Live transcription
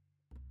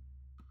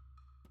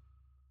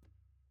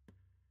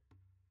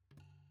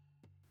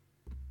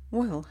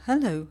Well,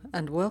 hello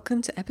and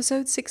welcome to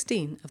episode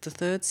 16 of the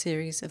third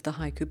series of the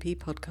Haiku P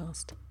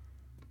podcast.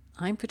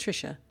 I'm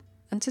Patricia,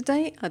 and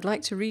today I'd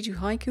like to read you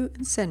haiku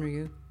and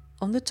senryu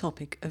on the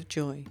topic of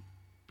joy.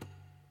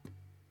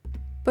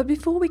 But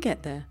before we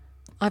get there,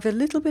 I've a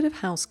little bit of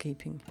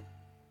housekeeping.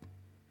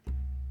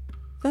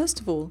 First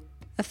of all,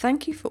 a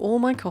thank you for all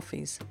my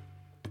coffees.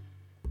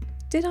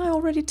 Did I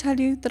already tell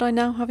you that I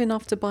now have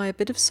enough to buy a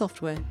bit of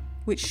software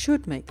which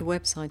should make the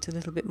website a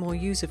little bit more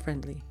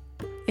user-friendly?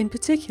 In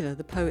particular,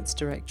 the Poets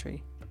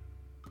Directory.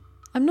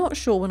 I'm not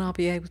sure when I'll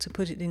be able to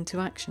put it into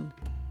action,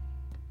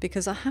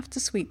 because I have to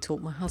sweet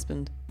talk my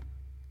husband,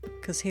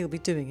 because he'll be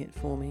doing it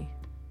for me.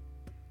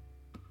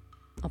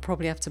 I'll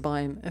probably have to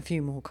buy him a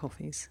few more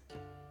coffees.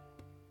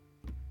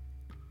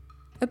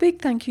 A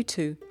big thank you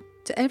too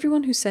to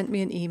everyone who sent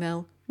me an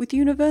email with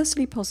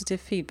universally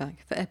positive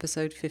feedback for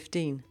episode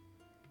 15.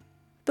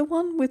 The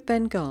one with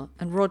Ben Gar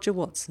and Roger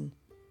Watson,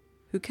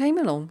 who came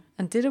along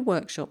and did a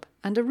workshop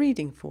and a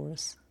reading for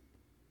us.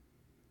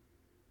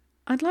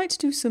 I'd like to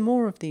do some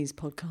more of these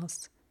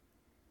podcasts,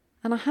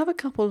 and I have a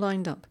couple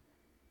lined up.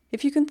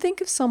 If you can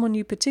think of someone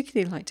you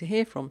particularly like to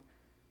hear from,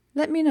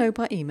 let me know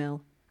by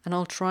email and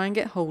I'll try and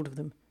get hold of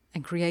them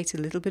and create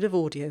a little bit of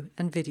audio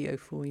and video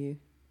for you.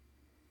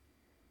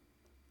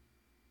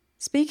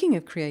 Speaking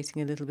of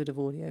creating a little bit of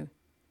audio,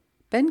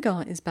 Ben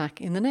Gar is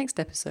back in the next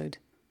episode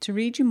to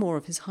read you more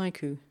of his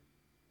haiku.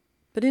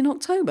 But in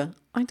October,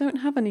 I don't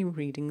have any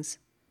readings,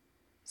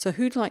 so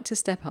who'd like to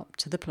step up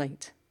to the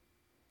plate?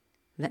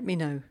 Let me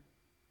know.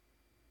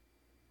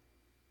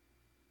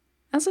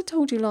 As I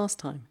told you last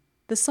time,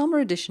 the summer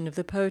edition of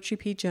the Poetry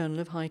P Journal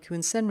of Haiku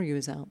and Senryu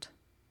is out.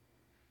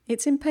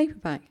 It's in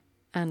paperback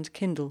and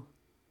Kindle.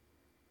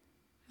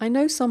 I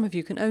know some of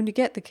you can only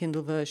get the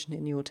Kindle version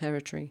in your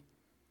territory,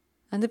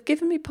 and have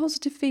given me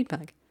positive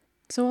feedback,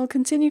 so I'll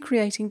continue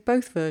creating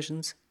both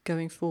versions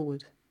going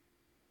forward.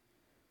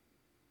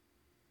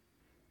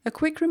 A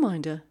quick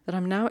reminder that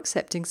I'm now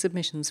accepting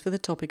submissions for the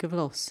topic of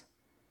loss.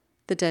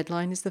 The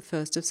deadline is the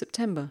 1st of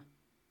September.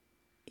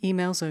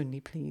 Emails only,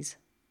 please.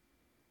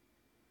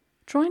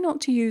 Try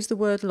not to use the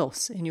word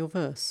loss in your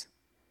verse.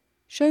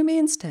 Show me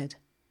instead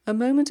a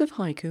moment of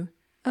haiku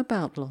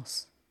about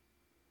loss.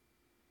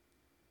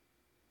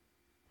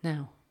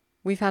 Now,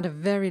 we've had a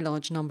very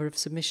large number of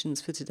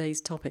submissions for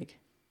today's topic.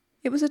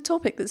 It was a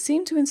topic that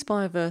seemed to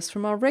inspire verse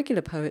from our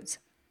regular poets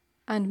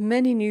and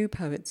many new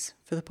poets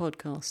for the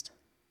podcast.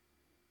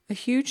 A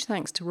huge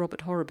thanks to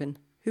Robert Horrobin,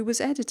 who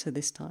was editor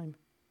this time.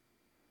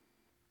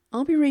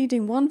 I'll be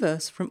reading one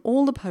verse from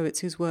all the poets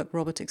whose work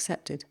Robert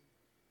accepted.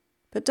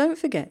 But don't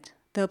forget,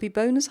 there'll be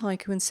bonus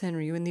haiku and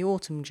senryu in the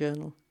autumn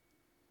journal,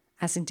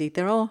 as indeed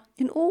there are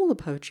in all the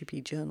Poetry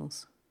P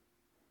journals.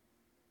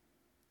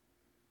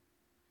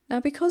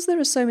 Now, because there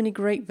are so many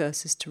great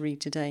verses to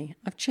read today,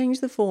 I've changed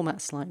the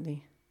format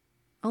slightly.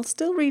 I'll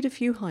still read a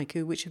few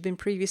haiku which have been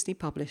previously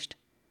published,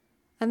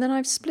 and then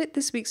I've split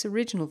this week's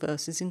original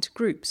verses into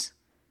groups,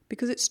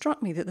 because it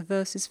struck me that the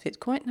verses fit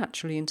quite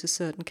naturally into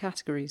certain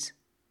categories.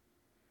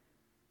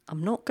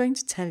 I'm not going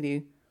to tell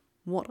you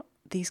what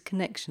these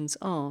connections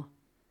are.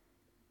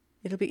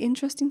 It'll be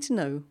interesting to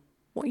know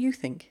what you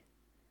think.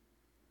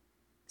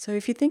 So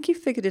if you think you've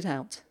figured it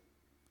out,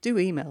 do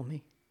email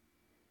me.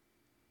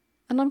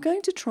 And I'm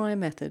going to try a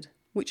method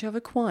which I've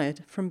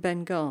acquired from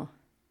Ben Gar,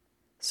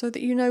 so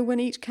that you know when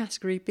each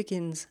category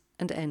begins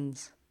and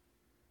ends.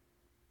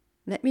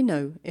 Let me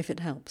know if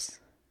it helps.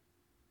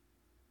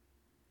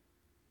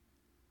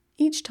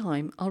 Each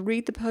time I'll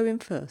read the poem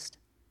first,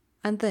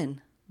 and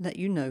then let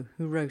you know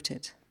who wrote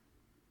it.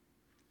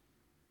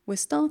 We're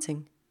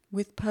starting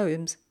with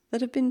poems that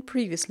have been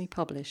previously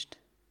published.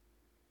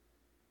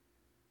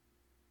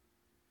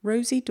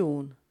 Rosy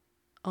Dawn,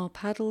 Our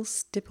Paddles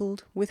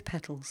Stippled with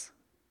Petals.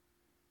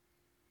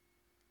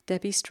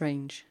 Debbie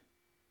Strange,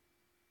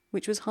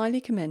 which was highly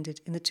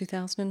commended in the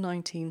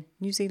 2019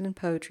 New Zealand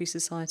Poetry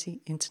Society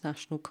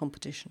International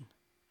Competition.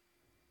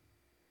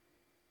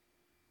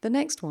 The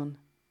next one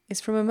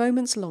is from A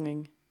Moment's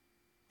Longing,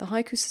 the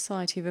Haiku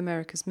Society of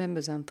America's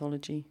Members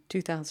Anthology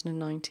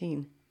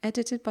 2019,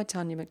 edited by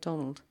Tanya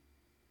MacDonald.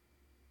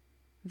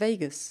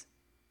 Vegas,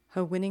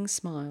 Her Winning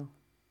Smile.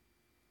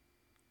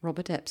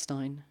 Robert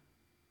Epstein.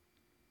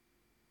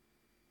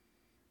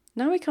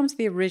 Now we come to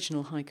the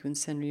original haiku and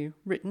senryu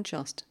written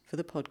just for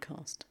the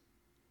podcast.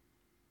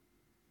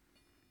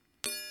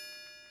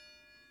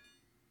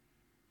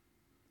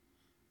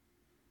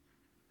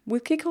 We'll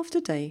kick off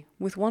today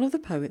with one of the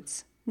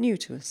poets new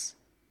to us.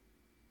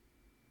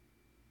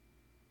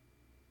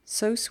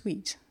 So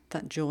sweet,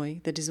 that joy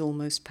that is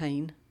almost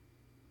pain.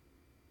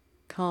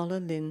 Carla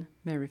Lynn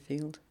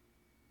Merrifield.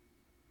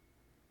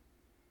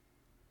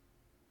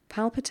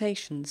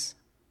 Palpitations,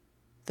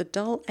 the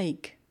dull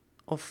ache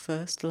of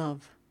first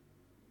love.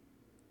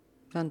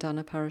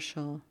 Vandana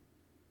Parashar.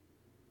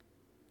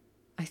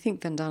 I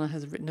think Vandana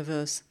has written a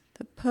verse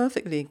that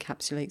perfectly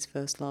encapsulates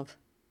first love.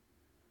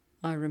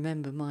 I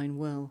remember mine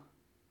well.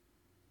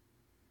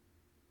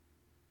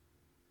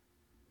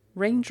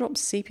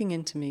 Raindrops seeping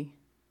into me,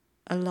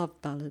 a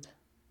love ballad.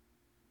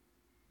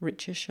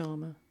 Richa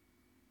Sharma.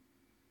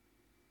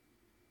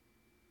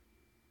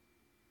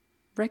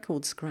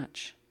 record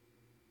scratch.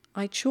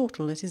 I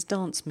chortle at his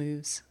dance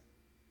moves.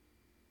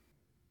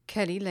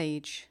 Kelly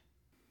Lage.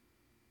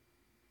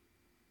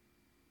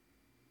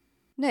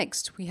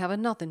 Next, we have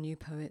another new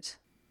poet.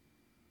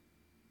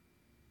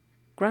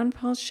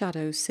 Grandpa's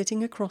shadow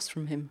sitting across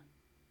from him.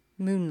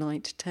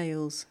 Moonlight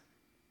Tales.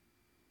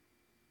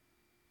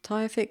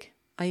 Taoufik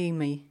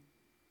Aimi.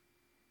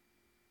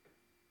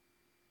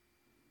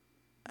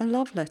 A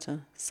love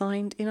letter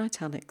signed in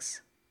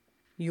italics.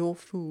 Your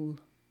Fool.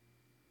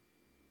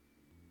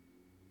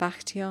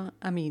 Bakhtiar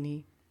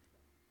Amini.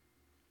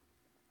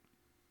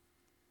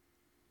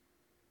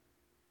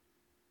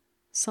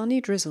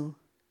 Sunny Drizzle.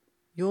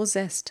 Your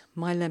Zest,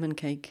 My Lemon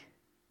Cake.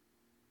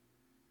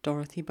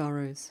 Dorothy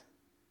Burrows.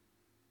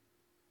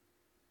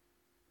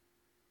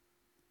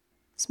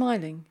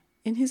 Smiling,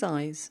 in his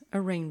eyes a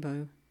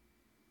rainbow.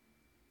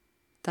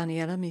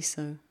 Daniela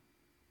Miso.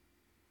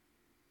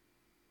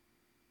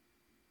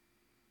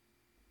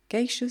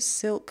 Geisha's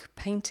silk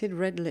painted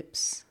red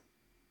lips.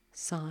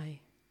 Sigh.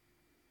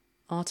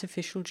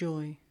 Artificial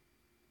Joy.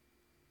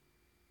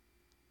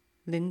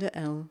 Linda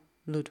L.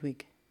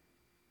 Ludwig.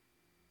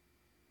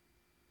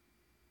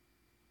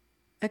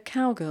 A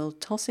cowgirl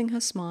tossing her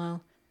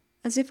smile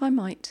as if I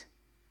might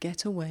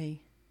get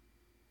away.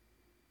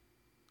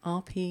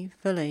 R.P.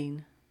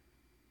 Verlaine.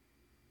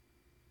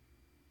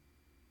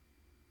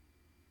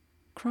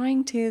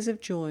 Crying Tears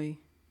of Joy,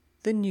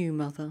 The New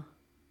Mother.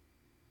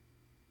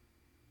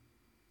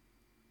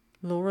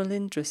 Laura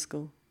Lynn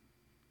Driscoll.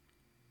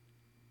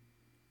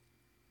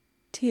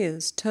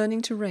 Tears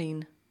turning to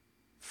rain,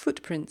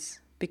 footprints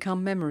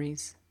become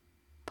memories,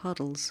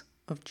 puddles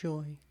of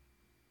joy.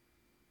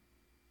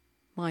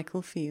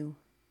 Michael Feel.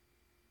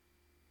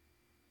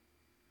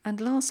 And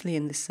lastly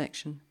in this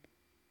section,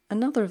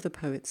 another of the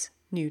poets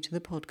new to the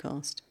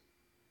podcast.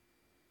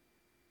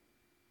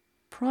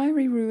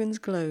 Priory ruins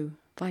glow,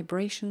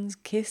 vibrations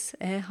kiss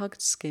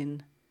air-hugged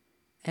skin,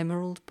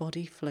 emerald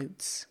body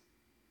floats.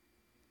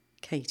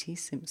 Katie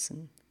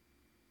Simpson.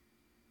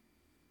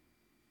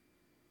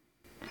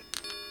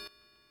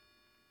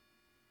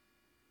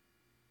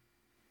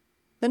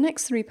 The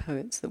next three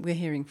poets that we're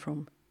hearing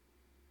from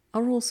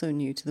are also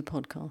new to the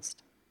podcast.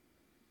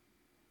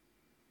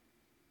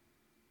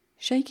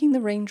 Shaking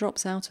the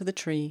Raindrops Out of the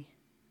Tree,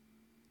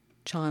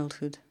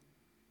 Childhood.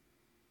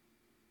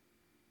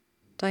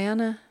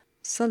 Diana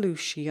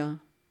Salushia.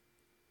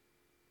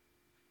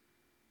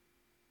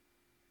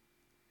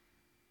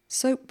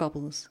 Soap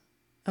Bubbles,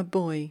 A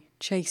Boy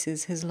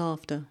Chases His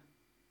Laughter.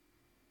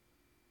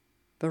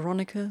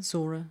 Veronica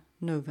Zora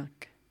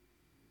Novak.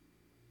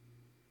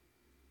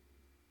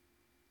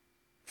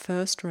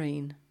 First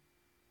Rain,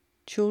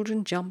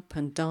 Children Jump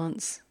and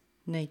Dance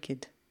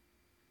Naked.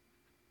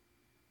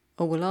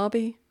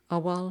 Owolabi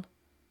Awal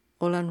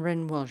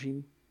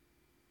Olanrenwaju.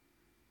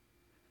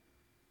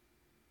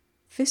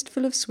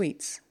 Fistful of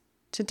Sweets,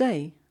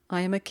 Today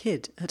I Am a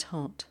Kid at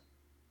Heart.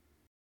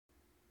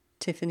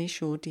 Tiffany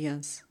Shaw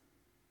Diaz.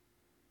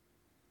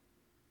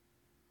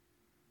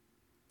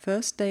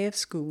 First Day of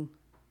School,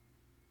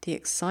 The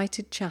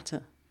Excited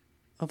Chatter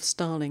of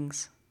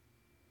Starlings.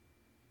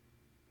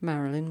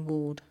 Marilyn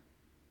Ward.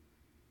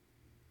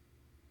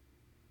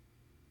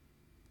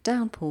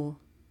 Downpour,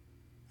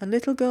 A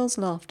Little Girl's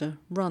Laughter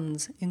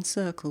Runs in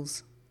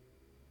Circles.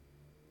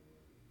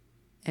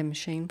 M.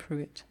 Shane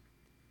Pruitt.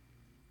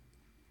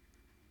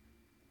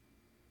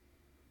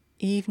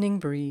 Evening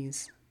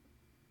Breeze,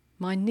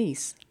 My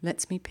Niece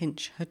Lets Me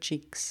Pinch Her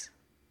Cheeks.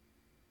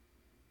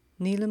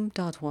 Neelam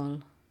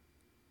Dadwal.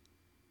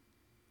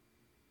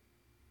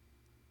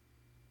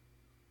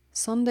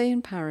 Sunday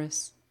in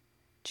Paris,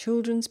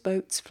 Children's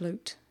Boats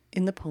Float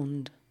in the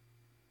Pond.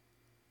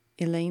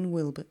 Elaine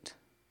Wilbert.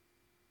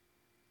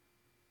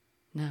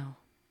 Now,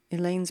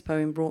 Elaine's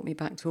poem brought me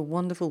back to a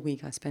wonderful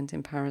week I spent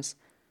in Paris,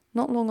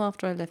 not long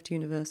after I left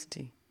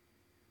university.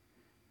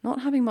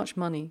 Not having much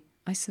money,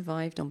 I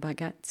survived on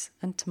baguettes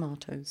and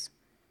tomatoes.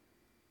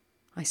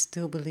 I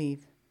still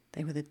believe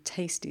they were the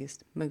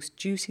tastiest, most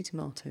juicy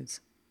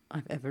tomatoes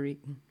I've ever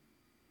eaten.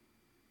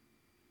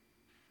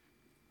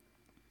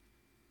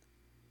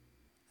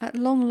 At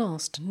long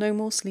last, no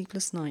more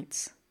sleepless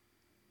nights.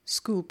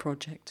 School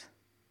project.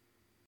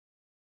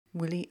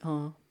 Willie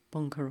R.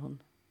 Boncaron.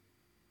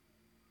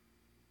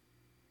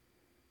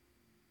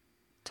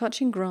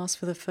 Touching grass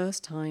for the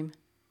first time.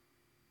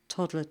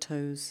 Toddler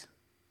toes.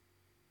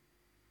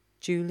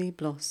 Julie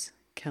Bloss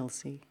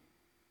Kelsey.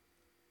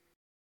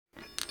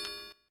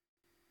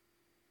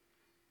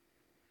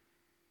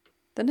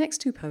 The next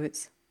two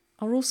poets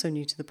are also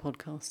new to the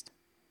podcast.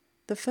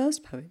 The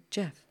first poet,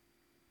 Jeff,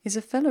 is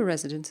a fellow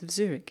resident of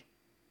Zurich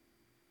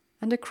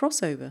and a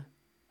crossover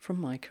from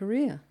my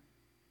career.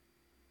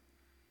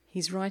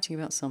 He's writing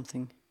about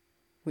something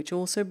which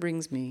also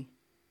brings me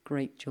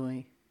great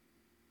joy.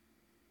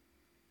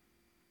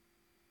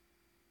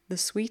 The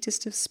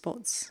Sweetest of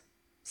Spots,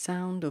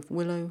 Sound of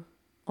Willow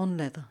on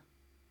Leather.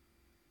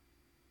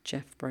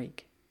 Jeff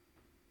Brake.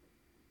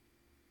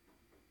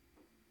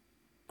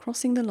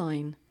 Crossing the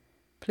line,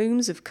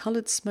 plumes of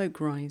coloured smoke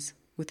rise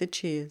with the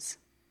cheers.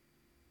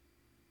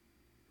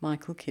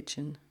 Michael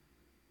Kitchen.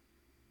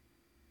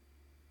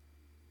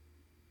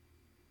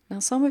 Now,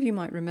 some of you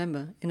might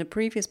remember, in a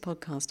previous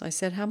podcast I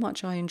said how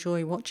much I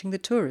enjoy watching the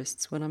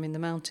tourists when I'm in the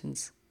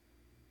mountains.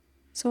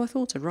 So I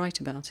thought I'd write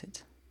about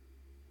it.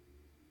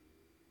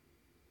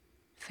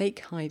 Fake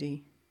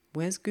Heidi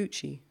wears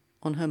Gucci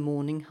on her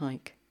morning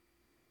hike.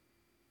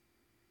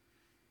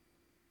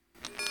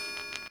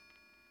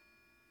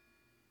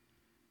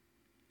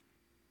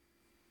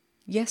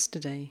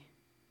 Yesterday,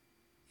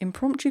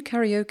 impromptu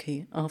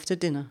karaoke after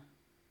dinner.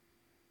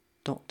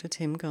 Dr.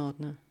 Tim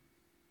Gardner.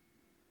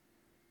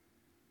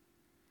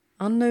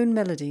 Unknown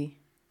melody,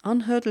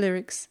 unheard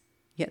lyrics,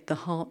 yet the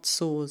heart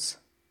soars.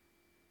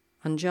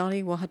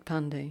 Anjali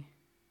Wahadpande.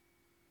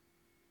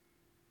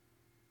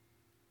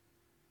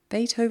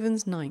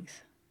 Beethoven's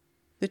Ninth.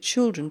 The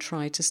children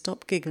tried to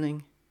stop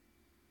giggling.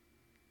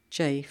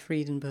 J.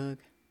 Friedenberg.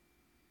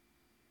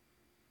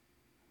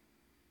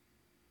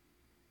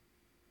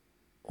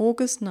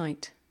 August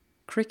Night.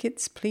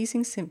 Cricket's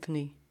Pleasing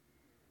Symphony.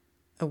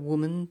 A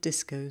Woman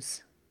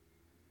Discos.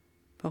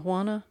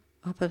 Bhavana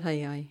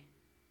Upadhyay.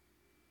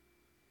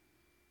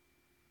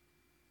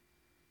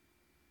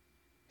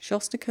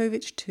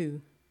 Shostakovich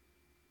 2.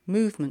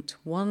 Movement,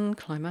 one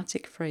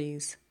climatic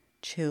phrase,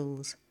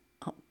 chills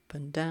up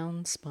and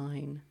down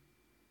spine.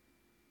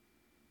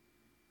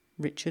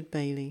 Richard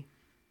Bailey.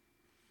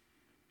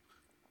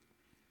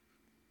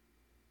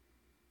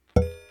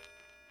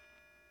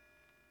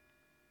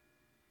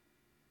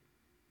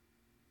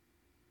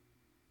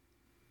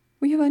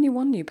 We have only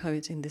one new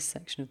poet in this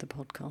section of the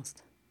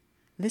podcast.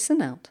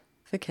 Listen out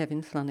for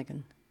Kevin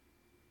Flanagan.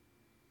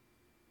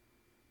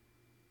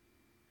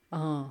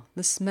 Ah,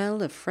 the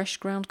smell of fresh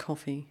ground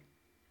coffee.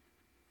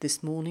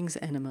 This morning's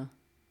enema.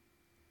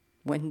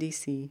 Wendy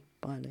C.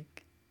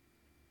 Bialik.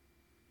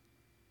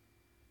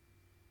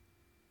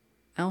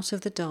 Out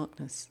of the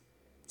darkness,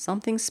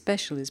 something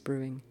special is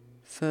brewing.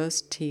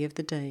 First tea of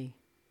the day.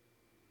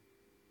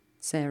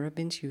 Sarah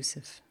bint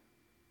Yusuf.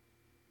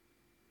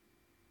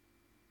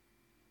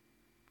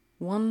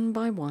 One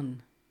by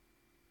one,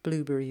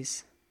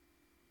 blueberries.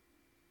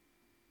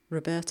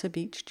 Roberta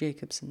Beach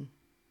Jacobson.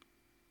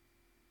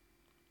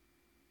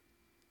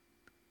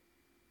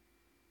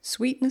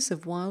 Sweetness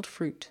of wild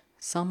fruit,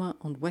 summer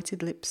on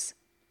wetted lips,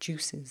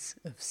 juices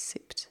of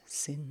sipped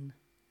sin.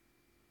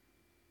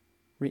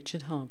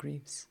 Richard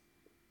Hargreaves.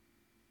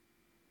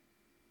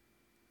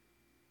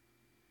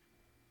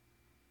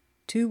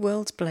 Two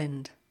worlds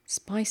blend,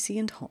 spicy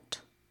and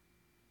hot.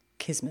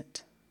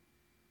 Kismet.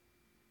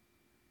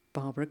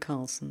 Barbara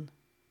Carlson.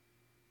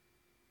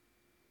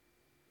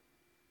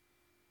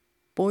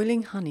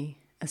 Boiling honey,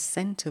 a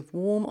scent of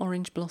warm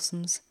orange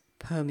blossoms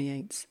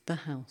permeates the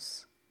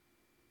house.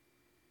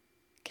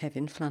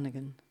 Kevin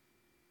Flanagan.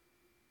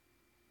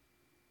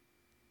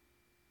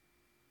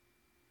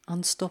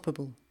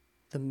 Unstoppable,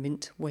 the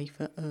mint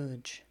wafer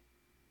urge.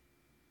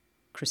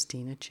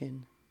 Christina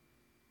Chin.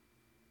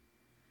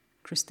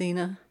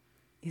 Christina,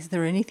 is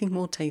there anything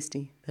more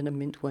tasty than a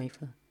mint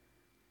wafer?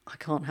 I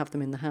can't have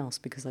them in the house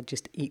because I'd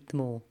just eat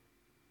them all.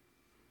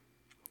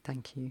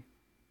 Thank you.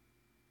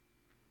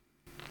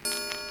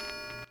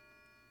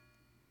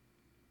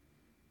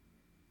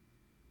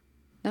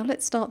 Now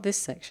let's start this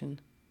section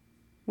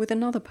with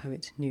another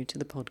poet new to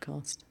the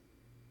podcast.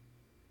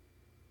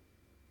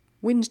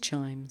 Wind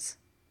Chimes,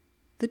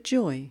 the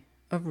joy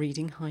of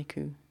reading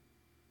haiku.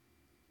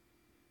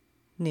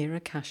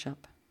 Neera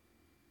Kashyap.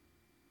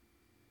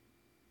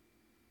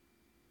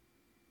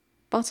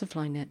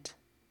 Butterfly net,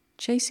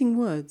 chasing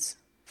words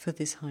for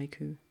this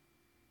haiku.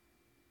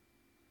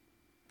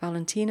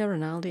 Valentina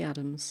Rinaldi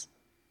Adams.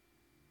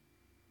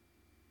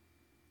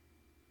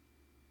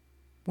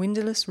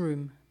 Windowless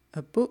room,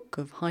 a book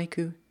of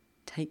haiku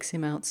takes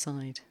him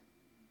outside.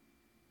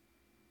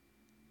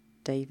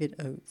 David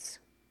Oates.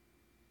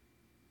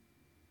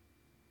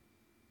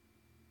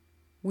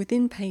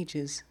 Within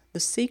pages, the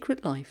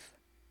secret life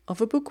of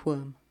a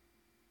bookworm.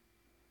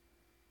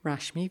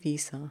 Rashmi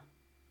Visa.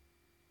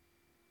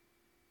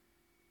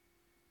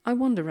 I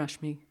wonder,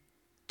 Rashmi,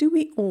 do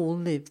we all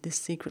live this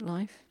secret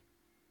life?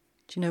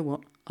 Do you know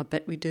what? I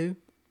bet we do.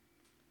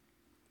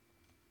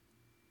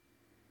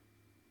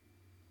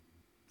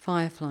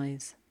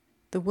 Fireflies.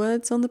 The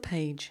words on the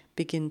page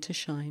begin to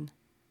shine.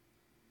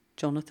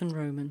 Jonathan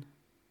Roman.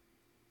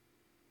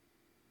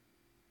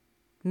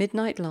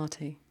 Midnight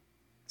latte,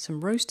 some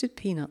roasted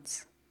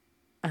peanuts,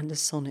 and a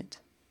sonnet.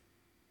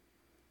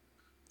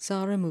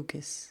 Zara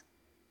Mugis.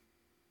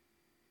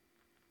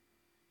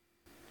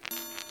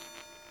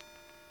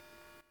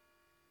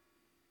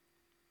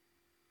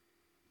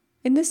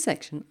 In this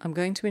section, I'm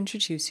going to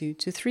introduce you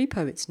to 3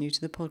 poets new to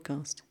the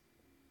podcast.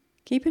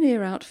 Keep an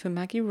ear out for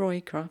Maggie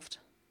Roycraft,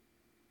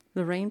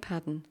 Lorraine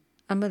Padden,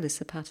 and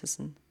Melissa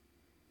Patterson.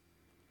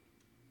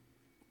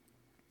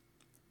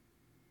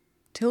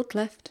 Tilt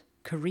left,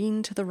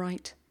 careen to the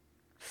right,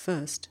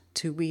 first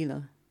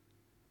two-wheeler.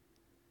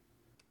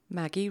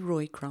 Maggie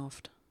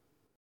Roycraft.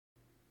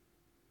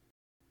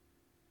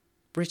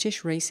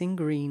 British Racing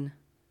Green,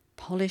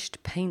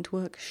 polished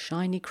paintwork,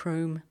 shiny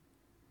chrome,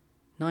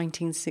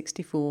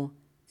 1964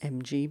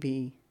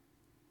 MGB.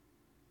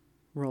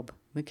 Rob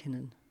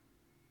McKinnon.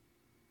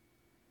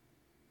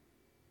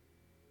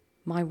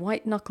 My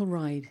white knuckle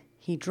ride,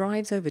 he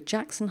drives over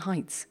Jackson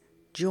Heights,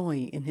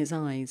 joy in his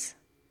eyes.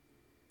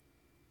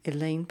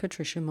 Elaine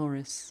Patricia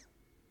Morris.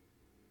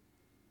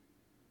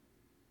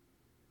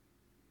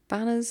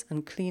 Banners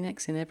and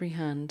Kleenex in every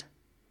hand,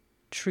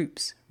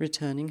 troops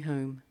returning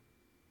home.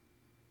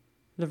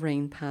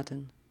 Lorraine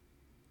Padden.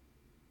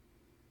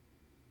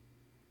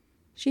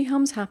 She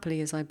hums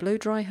happily as I blow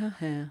dry her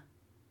hair.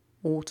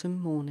 Autumn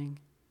morning.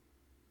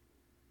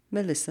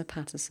 Melissa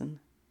Patterson.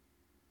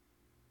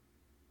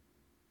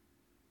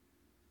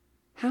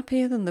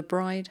 Happier than the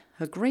bride,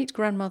 her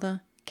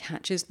great-grandmother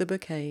catches the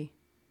bouquet.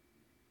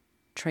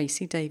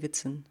 Tracy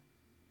Davidson.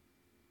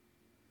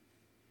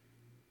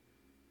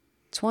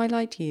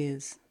 Twilight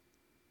years.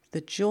 The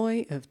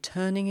joy of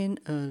turning in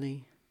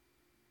early.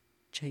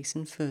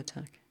 Jason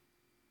Furtak.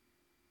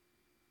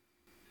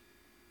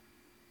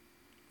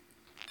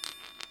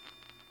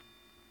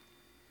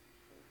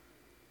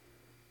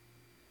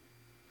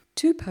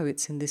 Two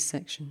poets in this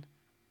section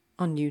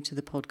are new to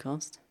the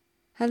podcast.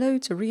 Hello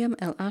to Riham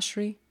El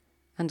Ashri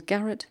and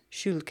Garrett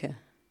Schulke.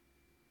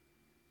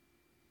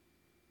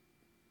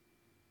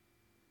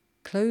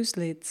 Closed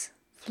lids,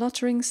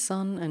 fluttering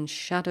sun and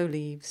shadow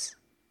leaves.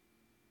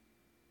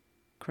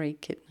 Craig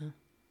Kittner.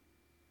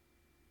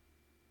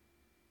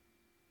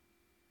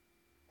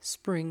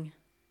 Spring,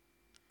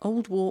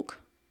 old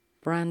walk,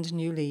 brand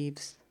new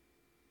leaves.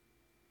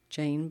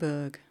 Jane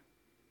Berg.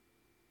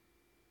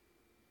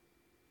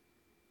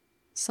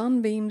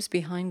 Sunbeams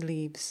behind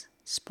leaves,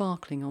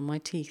 sparkling on my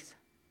teeth.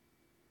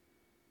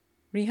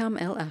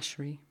 Riham El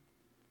Ashri.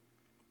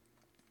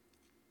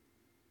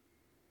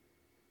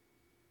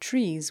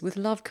 Trees with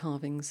love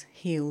carvings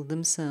heal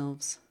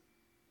themselves.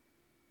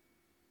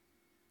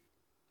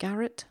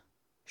 Garrett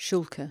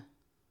Schulke.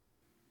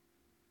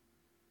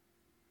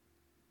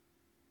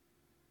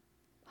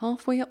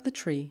 Halfway up the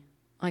tree,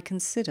 I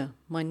consider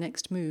my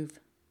next move.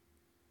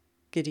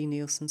 Giddy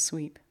Nielsen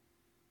Sweep.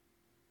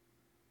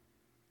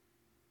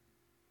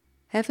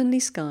 Heavenly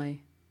sky,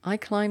 I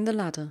climb the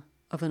ladder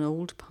of an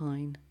old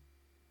pine.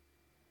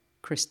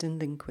 Kristin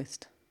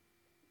Lindquist.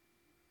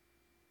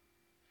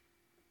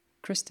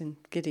 Kristin,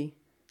 giddy.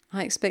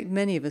 I expect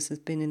many of us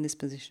have been in this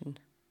position.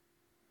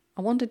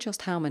 I wonder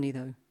just how many,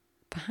 though.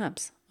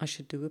 Perhaps I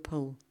should do a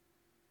poll.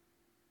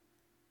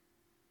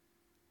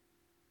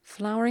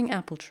 Flowering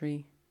apple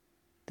tree,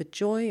 the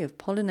joy of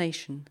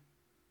pollination,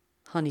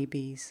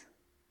 honeybees.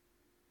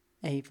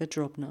 Ava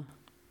Drobner.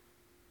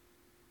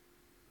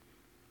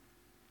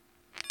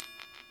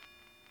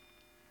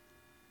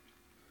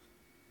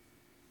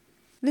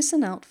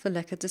 Listen out for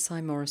Leka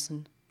Desai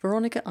Morrison,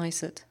 Veronica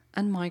Isert,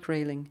 and Mike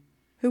Railing,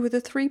 who were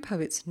the three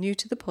poets new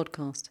to the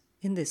podcast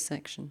in this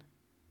section.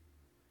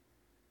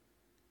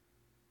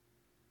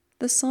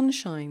 The sun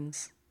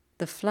shines,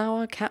 the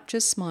flower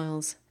captures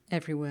smiles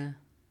everywhere.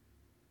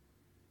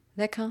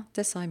 Leka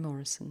Desai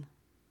Morrison.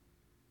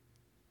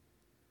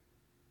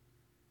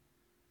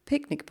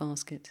 Picnic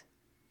basket,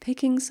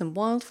 picking some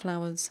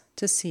wildflowers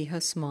to see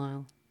her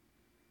smile.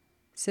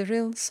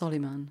 Cyril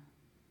Soliman.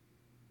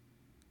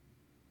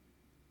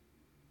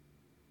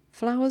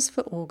 Flowers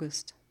for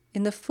August,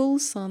 in the full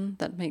sun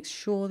that makes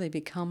sure they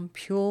become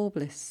pure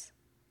bliss.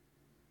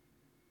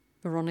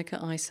 Veronica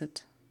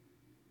Isert.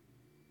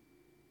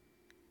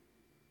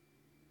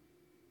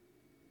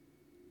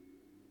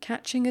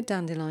 Catching a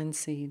dandelion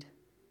seed,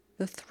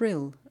 the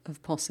thrill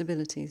of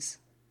possibilities.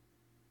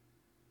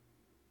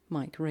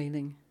 Mike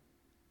Railing.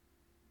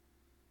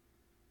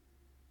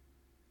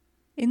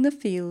 In the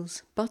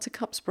fields,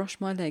 buttercups brush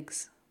my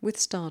legs with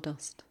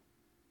stardust.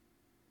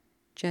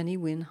 Jenny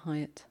Wynne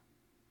Hyatt.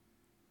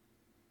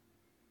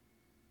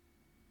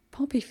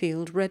 Poppy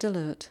field red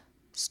alert,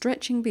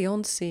 stretching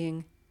beyond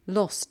seeing,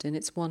 lost in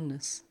its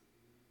oneness.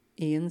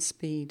 Ian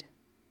Speed.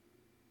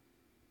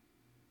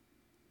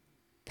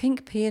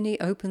 Pink peony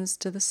opens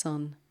to the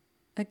sun,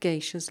 a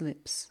geisha's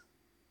lips.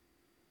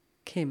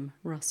 Kim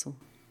Russell.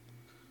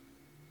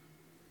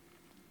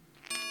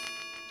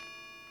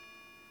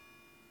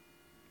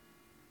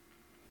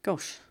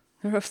 Gosh,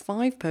 there are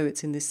 5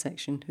 poets in this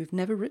section who've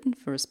never written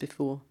for us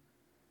before.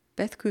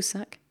 Beth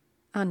Cusack,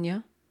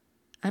 Anya,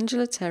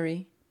 Angela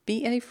Terry,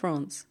 B.A.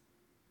 France,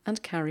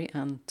 and Carrie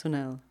Ann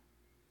Tunnell.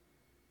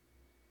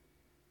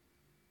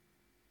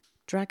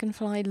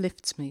 Dragonfly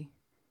lifts me.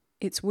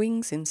 Its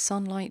wings in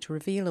sunlight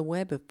reveal a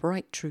web of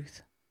bright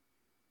truth.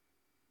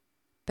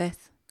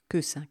 Beth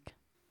Cusack.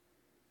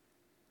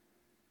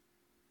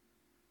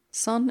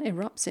 Sun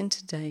erupts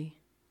into day.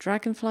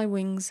 Dragonfly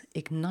wings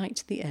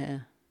ignite the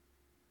air.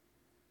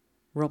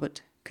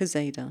 Robert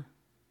Kazeda.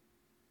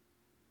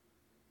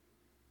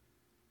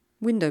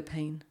 Window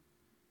pane.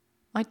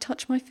 I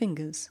touch my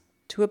fingers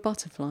to a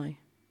butterfly.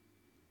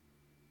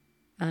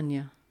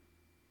 Anya.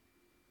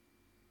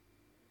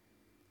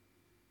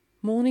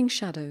 Morning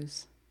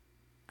shadows,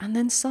 and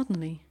then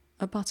suddenly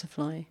a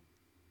butterfly.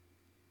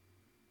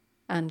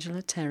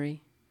 Angela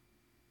Terry.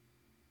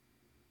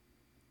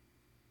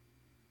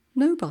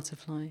 No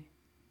butterfly,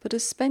 but a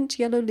spent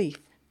yellow leaf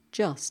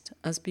just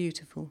as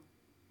beautiful.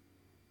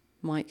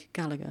 Mike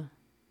Gallagher.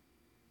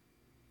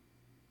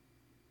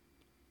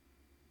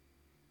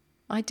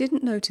 I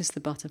didn't notice the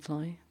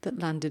butterfly that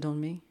landed on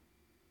me.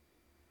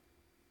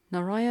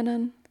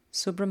 Narayanan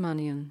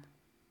Subramanian.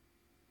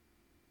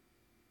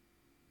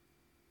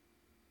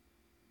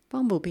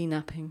 Bumblebee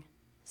napping.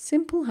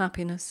 Simple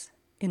happiness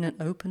in an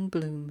open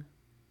bloom.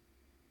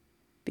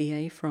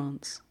 B.A.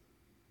 France.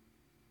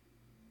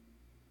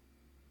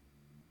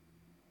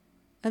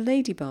 A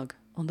ladybug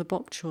on the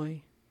bok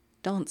choy,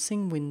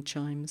 dancing wind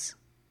chimes.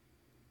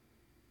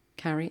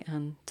 Carrie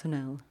Ann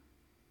Tonnell.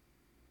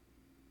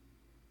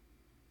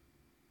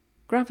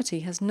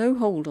 Gravity has no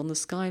hold on the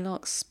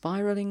skylark's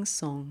spiralling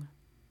song.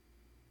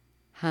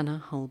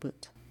 Hannah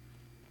Hulbert.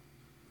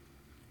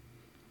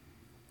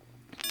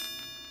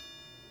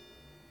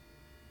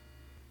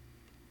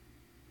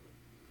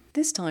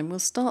 This time we'll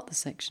start the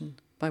section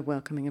by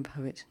welcoming a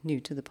poet new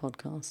to the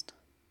podcast.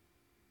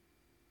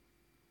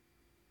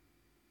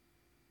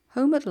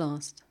 Home at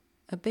last,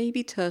 a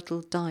baby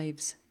turtle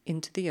dives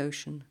into the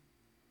ocean.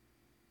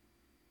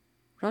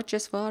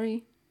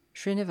 Rajeswari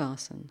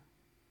Srinivasan.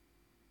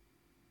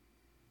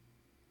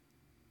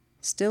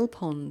 Still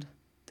pond,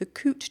 the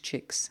coot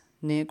chicks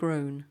near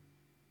grown.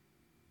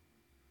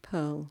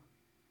 Pearl.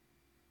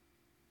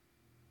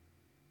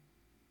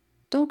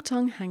 Dog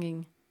tongue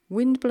hanging,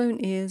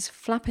 wind-blown ears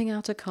flapping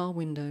out a car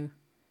window.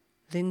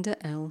 Linda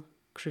L.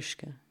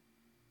 Kruschke.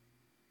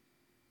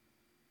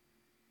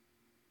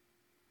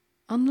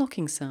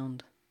 Unlocking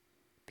sound.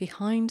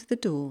 Behind the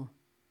door,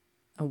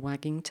 a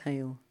wagging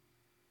tail.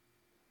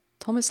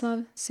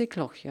 Tomislav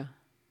Siklochya.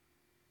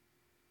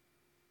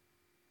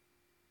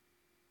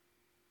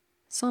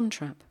 Sun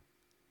trap.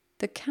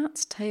 The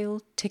cat's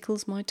tail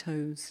tickles my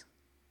toes.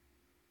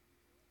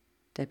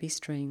 Debbie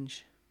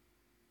Strange.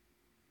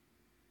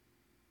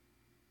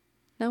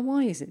 Now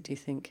why is it, do you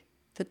think,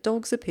 that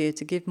dogs appear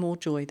to give more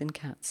joy than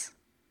cats?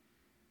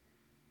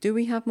 Do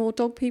we have more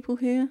dog people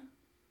here?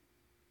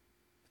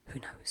 Who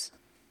knows?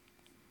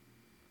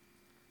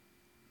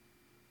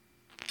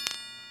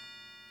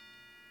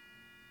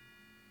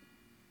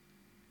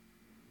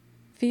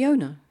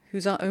 Fiona,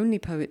 who's our only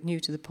poet new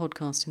to the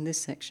podcast in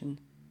this section,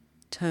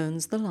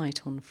 turns the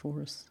light on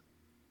for us.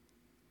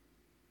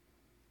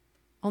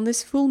 On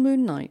this full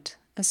moon night,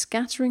 a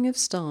scattering of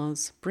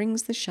stars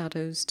brings the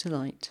shadows to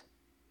light.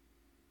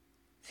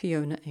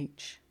 Fiona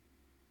H.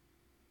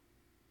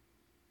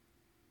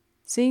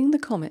 Seeing the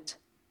comet,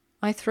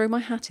 I throw my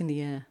hat in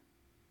the air.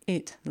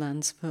 It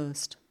lands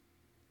first.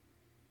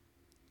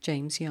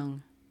 James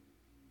Young.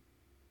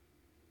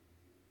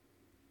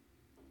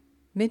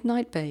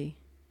 Midnight Bay.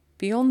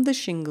 Beyond the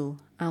shingle,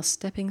 our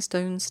stepping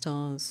stone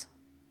stars.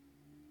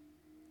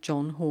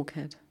 John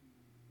Hawkhead.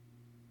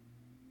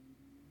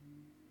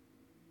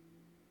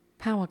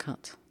 Power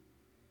cut.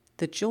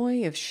 The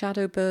joy of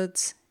shadow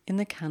birds in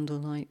the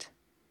candlelight.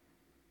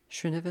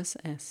 Srinivas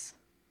S.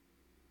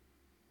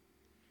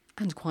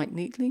 And quite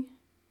neatly,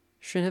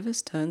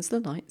 Srinivas turns the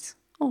lights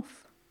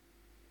off.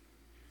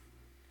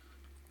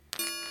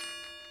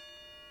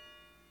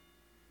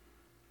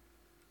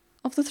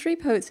 Of the three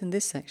poets in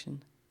this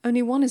section,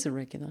 only one is a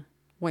regular,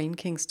 Wayne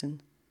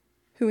Kingston,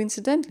 who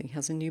incidentally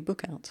has a new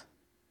book out.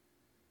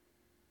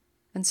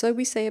 And so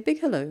we say a big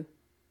hello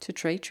to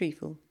Trey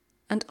Treacle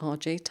and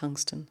R.J.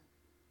 Tungsten.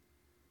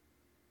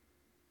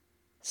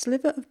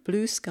 Sliver of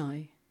blue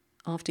sky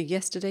after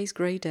yesterday's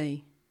grey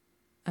day,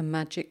 a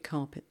magic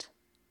carpet.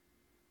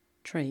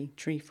 Trey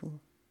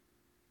Treacle.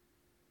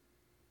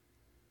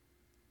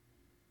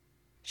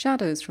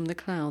 Shadows from the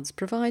clouds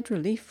provide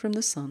relief from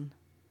the sun.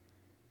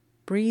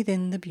 Breathe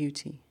in the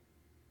beauty.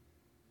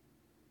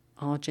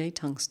 R.J.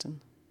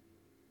 Tungsten.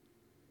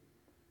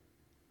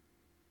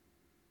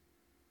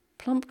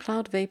 Plump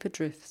cloud vapour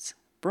drifts,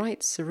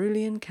 bright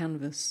cerulean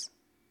canvas,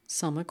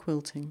 summer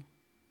quilting.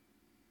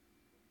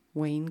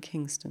 Wayne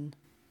Kingston.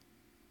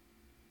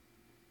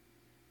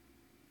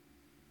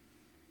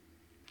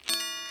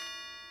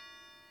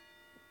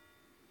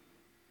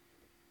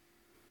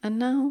 And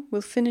now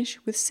we'll finish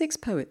with 6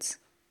 poets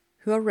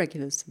who are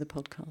regulars to the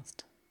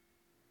podcast.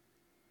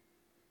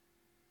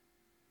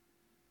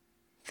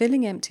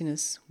 Filling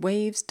emptiness,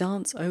 waves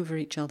dance over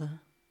each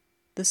other.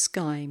 The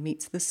sky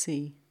meets the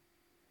sea.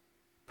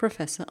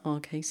 Professor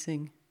R.K.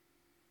 Singh,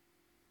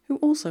 who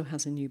also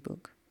has a new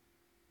book.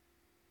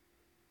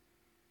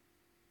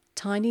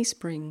 Tiny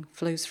spring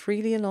flows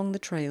freely along the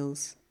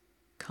trails.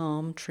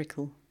 Calm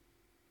trickle.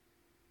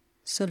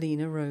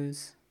 Selina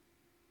Rose.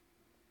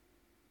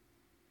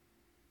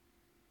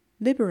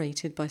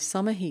 Liberated by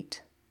summer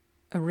heat,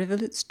 a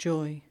rivulet's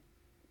joy.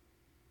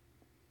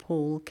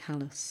 Paul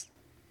Callis.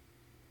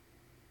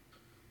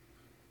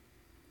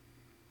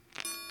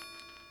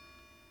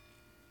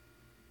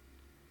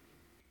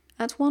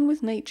 At one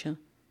with nature,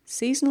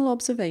 seasonal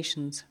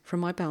observations from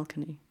my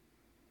balcony.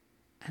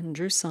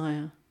 Andrew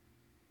Sire.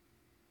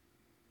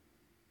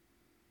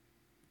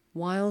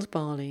 Wild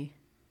barley,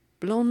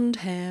 blonde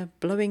hair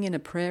blowing in a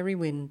prairie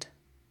wind.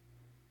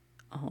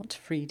 Art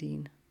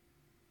Friedeen.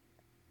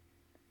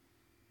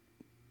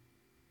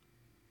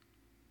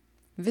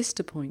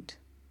 Vista Point,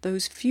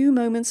 those few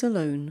moments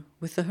alone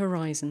with the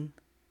horizon.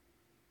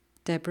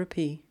 Deborah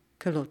P.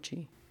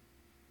 Kolodji.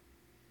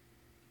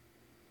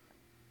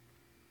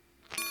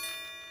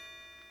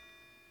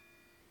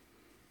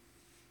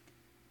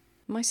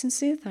 My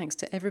sincere thanks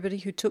to everybody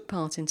who took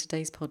part in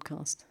today's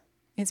podcast.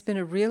 It's been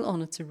a real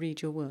honour to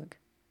read your work.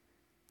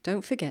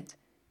 Don't forget,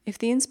 if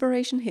the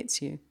inspiration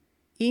hits you,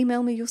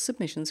 email me your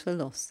submissions for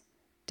Loss,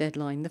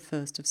 deadline the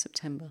 1st of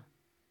September.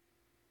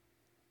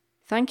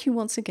 Thank you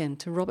once again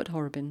to Robert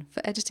Horobin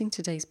for editing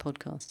today's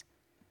podcast.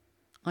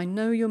 I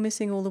know you're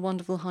missing all the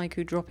wonderful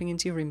haiku dropping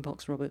into your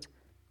inbox, Robert,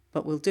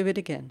 but we'll do it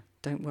again,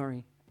 don't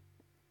worry.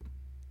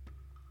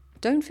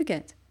 Don't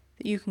forget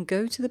that you can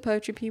go to the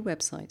Poetry Pea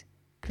website,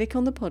 click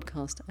on the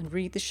podcast and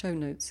read the show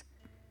notes,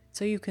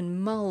 so you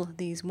can mull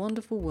these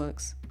wonderful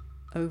works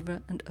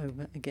over and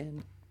over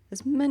again,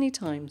 as many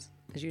times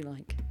as you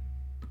like.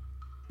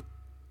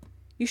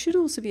 You should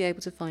also be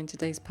able to find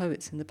today's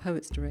poets in the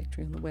Poets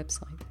directory on the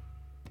website.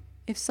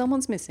 If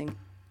someone's missing,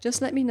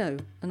 just let me know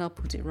and I'll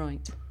put it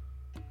right.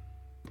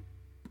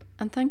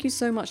 And thank you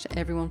so much to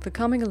everyone for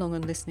coming along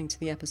and listening to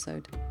the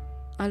episode.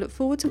 I look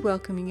forward to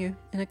welcoming you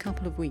in a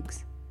couple of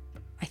weeks.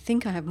 I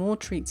think I have more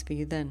treats for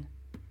you then.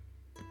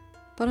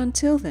 But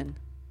until then,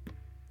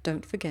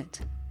 don't forget,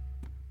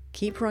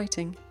 keep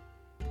writing.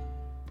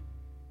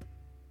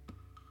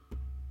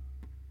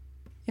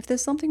 If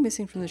there's something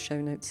missing from the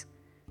show notes,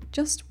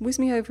 just whiz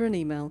me over an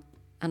email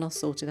and I'll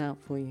sort it out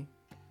for you.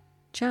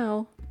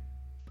 Ciao!